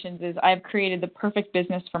affirmations is, I've created the perfect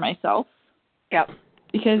business for myself. Yep.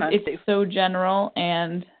 Because it's so general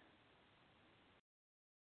and.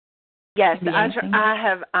 Yes, I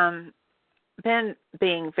have been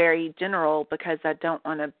being very general because I don't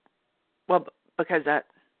want to. Well, because I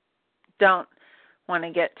don't want to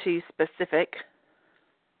get too specific.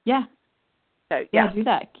 Yeah. So do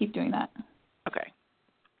that. Keep doing that. Okay.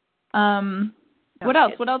 What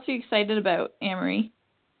else? What else are you excited about, Anne-Marie?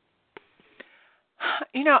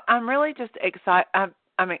 I'm really just excited.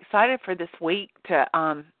 I'm excited for this week to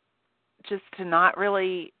just to not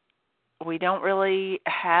really, we don't really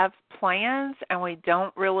have plans, and we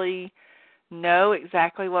don't really know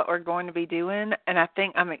exactly what we're going to be doing. And I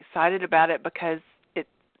think I'm excited about it because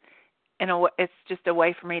it's just a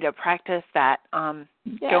way for me to practice that going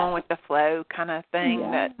with the flow kind of thing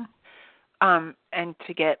that and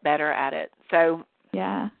to get better at it. So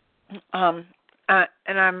and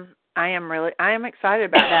I am excited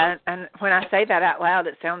about that. And when I say that out loud,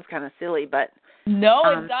 it sounds kind of silly, but no,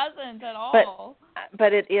 it doesn't at all.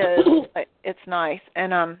 But it is. It's nice,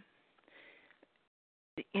 and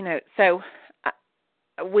so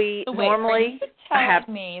we normally have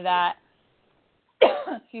me that.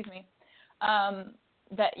 Excuse me.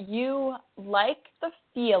 That you like the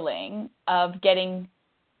feeling of getting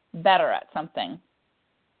better at something.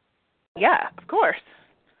 Yeah, of course.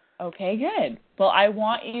 Okay, good. Well, I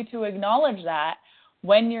want you to acknowledge that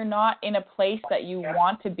when you're not in a place that you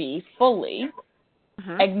want to be fully,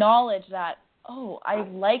 acknowledge that, oh, I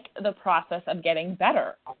like the process of getting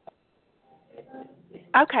better.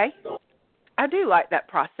 Okay. I do like that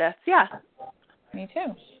process, yeah. Me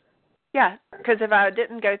too. Yeah, because if I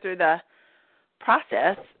didn't go through the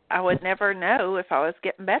process, I would never know if I was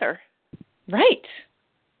getting better. Right.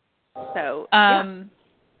 So,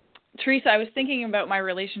 Teresa, I was thinking about my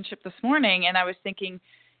relationship this morning, and I was thinking,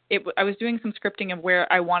 I was doing some scripting of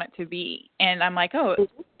where I want it to be, and I'm like, oh,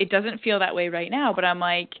 it doesn't feel that way right now, but I'm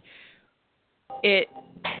like,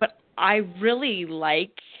 but I really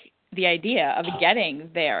like the idea of getting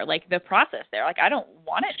there, like the process there. Like, I don't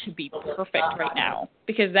want it to be perfect right now,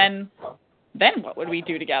 because then what would we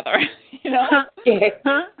do together?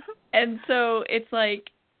 And so it's like,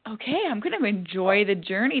 okay, I'm going to enjoy the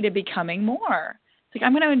journey to becoming more. It's like,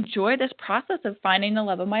 I'm going to enjoy this process of finding the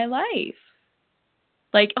love of my life.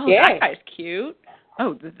 Like, oh, that guy's cute.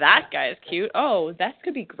 Oh, that guy is cute. Oh, that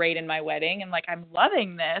could be great in my wedding. And like, I'm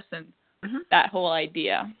loving this, and that whole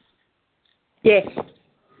idea. Yes.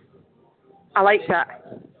 I like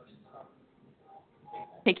that.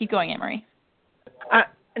 Okay, keep going, Anne-Marie.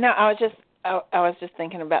 No, I was just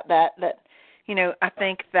thinking about that I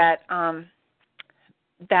think that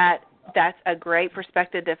that's a great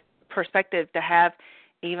perspective to have,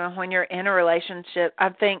 even when you're in a relationship. I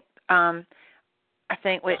think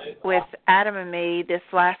with Adam and me, this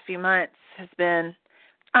last few months has been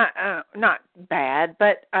not bad,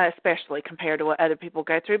 but especially compared to what other people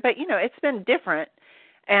go through. But it's been different,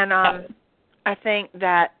 and I think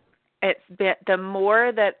that it's been, the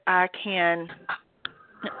more that I can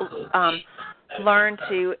learn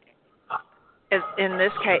to, in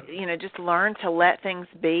this case, just learn to let things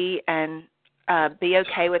be and be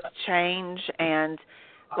okay with change, and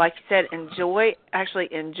like you said, enjoy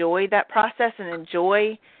that process and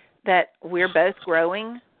enjoy that we're both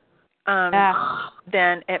growing,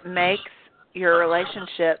 then it makes your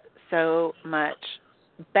relationship so much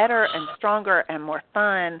better and stronger and more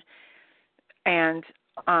fun. And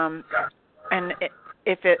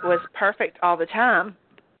if it was perfect all the time,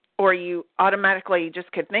 or you automatically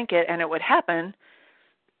just could think it and it would happen,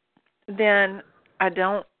 then I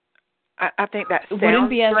think that sounds wouldn't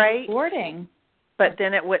be as great, rewarding. But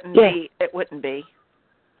then it wouldn't be. It wouldn't be.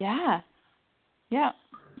 Yeah. I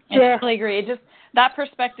totally agree. It just, that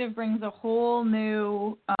perspective brings a whole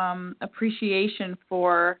new appreciation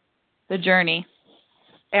for the journey.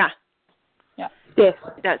 Yeah. Yes,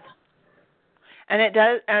 it does. And it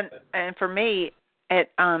does, and for me,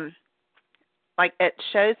 it it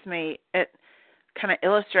shows me, it kind of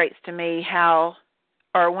illustrates to me how,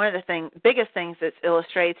 or one of the biggest things that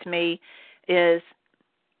illustrates me is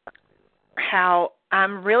how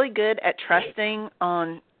I'm really good at trusting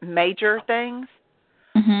on major things,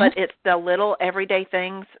 but it's the little everyday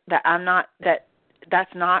things that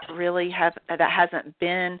that's not really that hasn't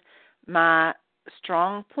been my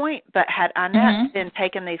strong point. But had I not been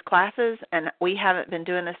taking these classes and we haven't been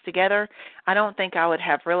doing this together, I don't think I would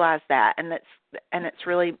have realized that. And it's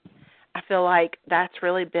really, I feel like that's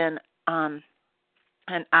really been an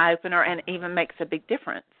eye opener, and even makes a big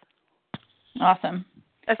difference. Awesome.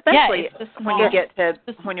 Especially when you get to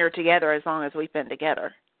when you're together, as long as we've been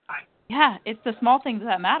together. Yeah, it's the small things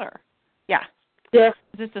that matter. Yeah. Yes.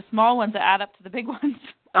 It's the small ones that add up to the big ones.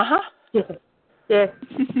 Yes. Yes.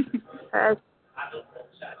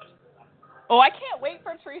 Oh, I can't wait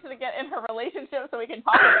for Teresa to get in her relationship so we can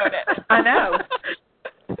talk about it. I know.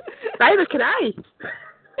 Neither can I.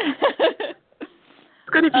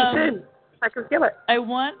 It's going to be soon. I can feel it. I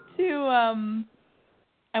wanted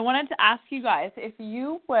to ask you guys if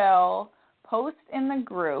you will post in the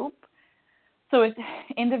group, so it's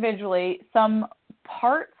individually, some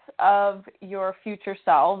parts of your future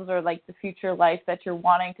selves, or like the future life that you're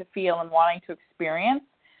wanting to feel and wanting to experience,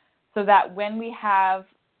 so that when we have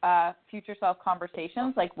future self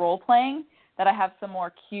conversations, like role playing, that I have some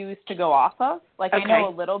more cues to go off of. Like, okay. I know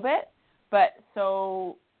a little bit, but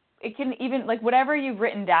so it can even, like, whatever you've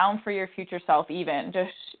written down for your future self, even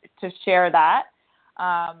just to share that.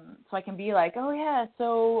 So I can be like, oh yeah,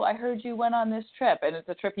 so I heard you went on this trip, and it's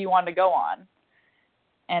a trip you wanted to go on,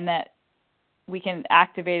 and that we can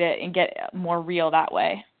activate it and get more real that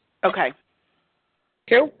way. Okay.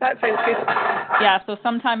 Cool. That sounds good. Yeah, so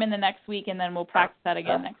sometime in the next week, and then we'll practice that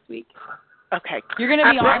again next week. Okay. You're going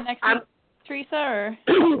to be on next week, Teresa, or?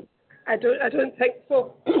 I don't think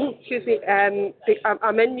so. Excuse me.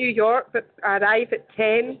 I'm in New York, but I arrive at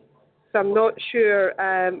 10, so I'm not sure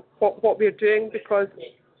what we're doing, because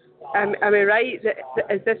am I right?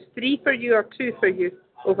 Is this 3 for you or 2 for you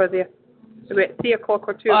over there? So we're at 3 o'clock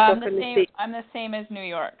or 2 o'clock in the States? I'm the same as New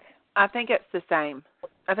York. I think it's the same.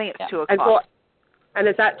 I think it's 2 o'clock. And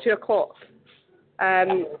is that 2 o'clock?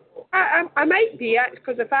 I might be,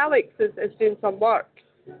 because if Alex is doing some work,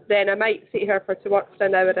 then I might see her to work for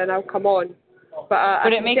an hour and I'll come on. But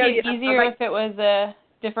would it make it easier if it was a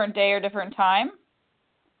different day or different time?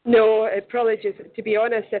 No, it probably just, to be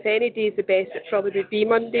honest, if any day is the best, it probably would be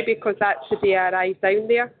Monday, because that's the day I arrive down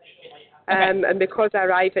there. Okay. And because I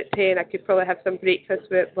arrive at 10, I could probably have some breakfast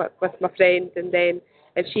with my friend, and then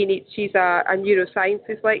if she needs, she's a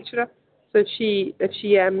neurosciences lecturer, so if she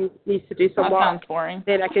needs to do some work, sounds boring.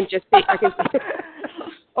 then I can just say,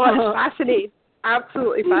 oh, it's fascinating,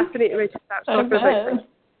 absolutely fascinating when that stuff is like.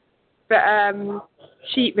 But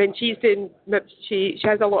when she's doing, she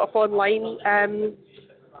has a lot of online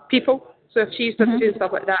people, so if she's doing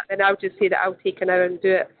stuff like that, then I'll just say that I'll take an hour and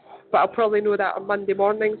do it. But I'll probably know that on Monday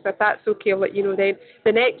morning, so if that's okay, I'll let you know then.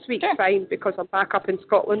 The next week's fine, because I'm back up in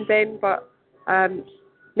Scotland then, but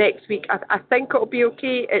next week I think it'll be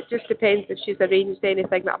okay. It just depends if she's arranged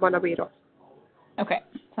anything that I'm unaware of. Okay,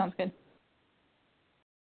 sounds good.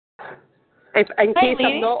 In case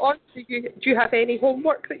I'm not on, do you have any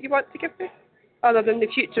homework that you want to give me, other than the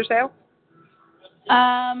future self?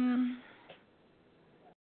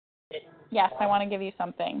 Yes, I want to give you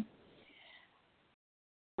something.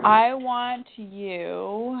 I want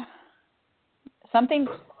you something.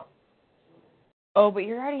 Oh, but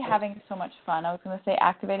you're already having so much fun. I was going to say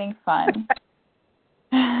activating fun.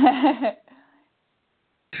 Let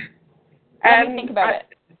me think about it.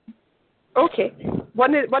 Okay.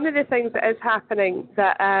 One of the things that is happening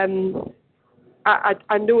that I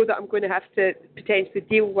know that I'm going to have to potentially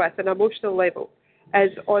deal with on an emotional level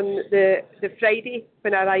is on the Friday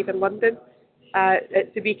when I arrive in London.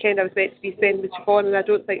 It's the weekend I was meant to be spending with Siobhan, and I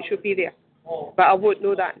don't think she'll be there. But I won't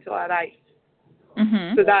know that until I arrive.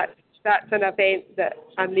 Mm-hmm. So that's an event that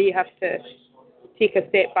I may have to take a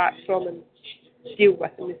step back from and deal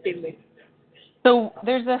with in the same way. So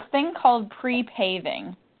there's this thing called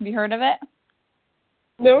pre-paving. Have you heard of it?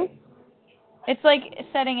 No. It's like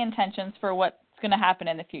setting intentions for what's going to happen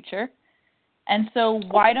in the future. And so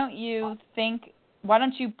why don't you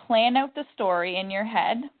plan out the story in your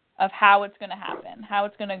head of how it's going to happen, how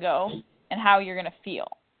it's going to go, and how you're going to feel.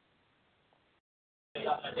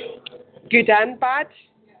 Good and bad?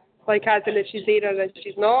 Like as in if she's there or if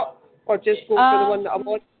she's not? Or just go for the one that I'm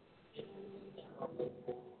on?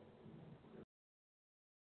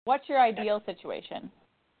 What's your ideal situation?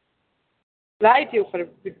 The ideal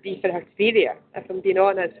would be for her to be there, if I'm being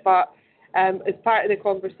honest. But as part of the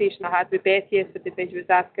conversation I had with Beth yesterday, when she was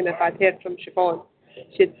asking if I'd heard from Siobhan,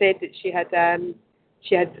 she had said that she had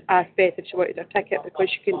asked Beth if she wanted her ticket because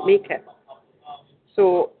she couldn't make it.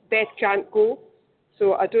 So Beth can't go.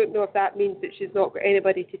 So I don't know if that means that she's not got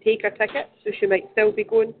anybody to take her ticket, so she might still be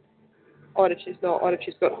going, or if she's not, or if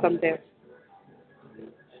she's got somebody else.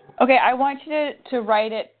 Okay, I want you to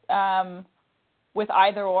write it with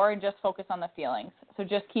either or and just focus on the feelings. So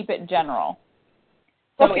just keep it general.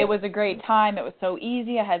 So okay. It was a great time. It was so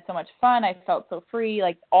easy. I had so much fun. I felt so free.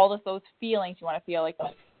 Like all of those feelings you want to feel. Like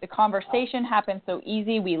the conversation happened so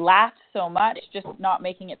easy. We laughed so much. Just not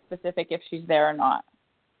making it specific if she's there or not.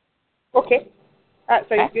 Okay. That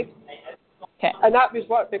sounds good. Okay. And that was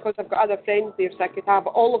what, because I've got other friends there, so I could have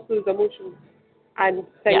all of those emotions and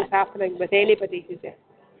things happening with anybody who's there.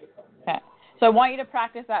 Okay. So I want you to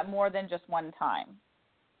practice that more than just one time.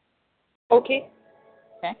 Okay.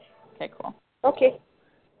 Okay. Okay, cool. Okay.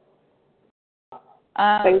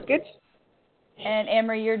 Sounds good. And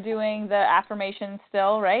Anne-Marie, you're doing the affirmations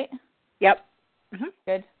still, right? Yep. Mm-hmm.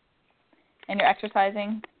 Good. And you're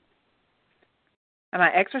exercising? Am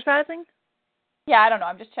I exercising? Yeah, I don't know.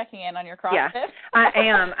 I'm just checking in on your CrossFit. Yeah, I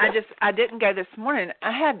am. I didn't go this morning.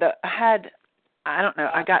 I had I don't know.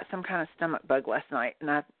 I got some kind of stomach bug last night, and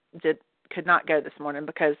I could not go this morning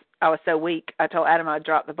because I was so weak. I told Adam I'd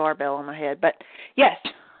drop the barbell on my head. But, yes,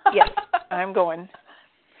 I'm going.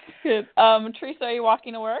 Good. Teresa, are you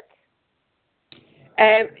walking to work?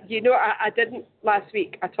 I didn't last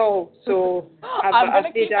week at all, so I'm going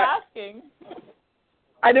to keep asking.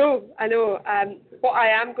 I know. What I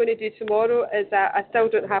am going to do tomorrow is I still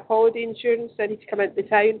don't have holiday insurance, so I need to come into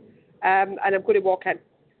town, and I'm going to walk in.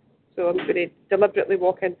 So I'm going to deliberately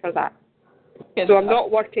walk in for that. Good so stuff. I'm not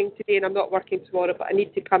working today and I'm not working tomorrow, but I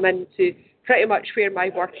need to come in to pretty much where my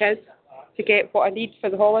work is to get what I need for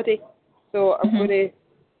the holiday. So I'm going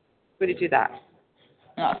to do that.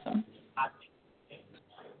 Awesome.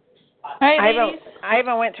 All right, I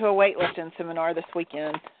even went to a weightlifting seminar this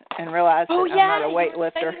weekend and realized that I'm not a weightlifter.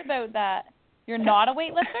 Oh, yeah, excited about that. You're not a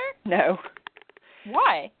weightlifter? No.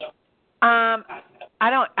 Why? I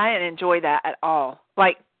didn't enjoy that at all.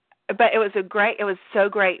 But it was so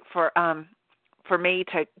great for me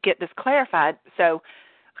to get this clarified. So,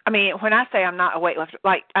 I mean, when I say I'm not a weightlifter,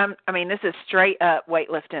 this is straight up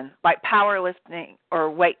weightlifting, like powerlifting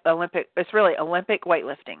or Olympic. It's really Olympic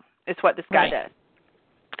weightlifting. It's what this guy does.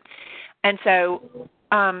 And so,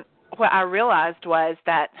 what I realized was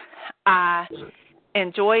that I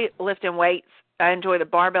enjoy lifting weights. I enjoy the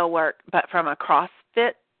barbell work, but from a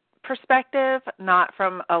CrossFit perspective, not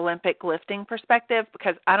from Olympic lifting perspective,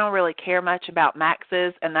 because I don't really care much about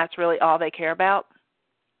maxes, and that's really all they care about.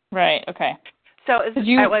 Right. Okay. So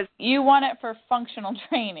you want it for functional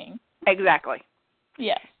training. Exactly.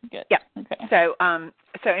 Yes. Good. Yeah. Okay. So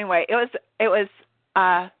anyway, it was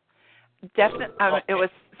definitely it was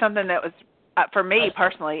something that was for me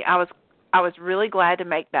personally. I was really glad to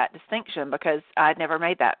make that distinction because I'd never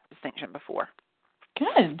made that distinction before.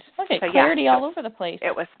 Good. Okay, so, clarity all over the place.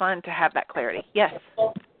 It was fun to have that clarity. Yes.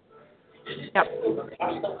 Yep.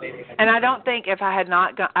 And I don't think if I had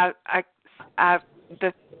not gone, I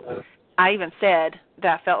even said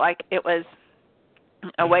that I felt like it was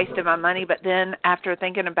a waste of my money. But then after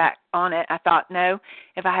thinking back on it, I thought, no,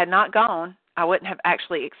 if I had not gone, I wouldn't have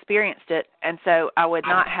actually experienced it, and so I would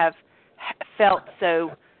not have felt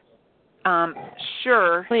so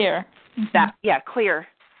sure. Clear. That clear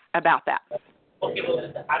about that.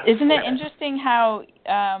 Isn't it interesting how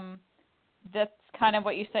that's kind of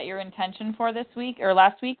what you set your intention for this week or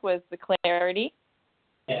last week was the clarity?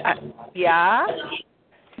 Yeah.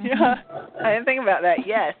 I didn't think about that.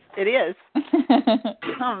 Yes, it is.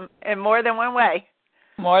 In more than one way.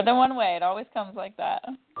 More than one way. It always comes like that.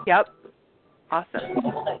 Yep. Awesome.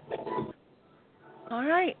 All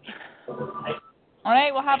right. All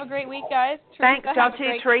right. Well, have a great week, guys. Thanks, y'all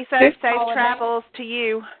too, Teresa. Safe travels to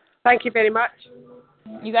you. Thank you very much.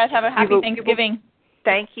 You guys have a happy Thanksgiving.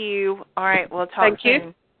 Thank you. All right. We'll talk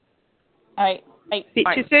soon. All right. Bye. Speak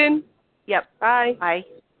to you soon. Yep. Bye. Bye.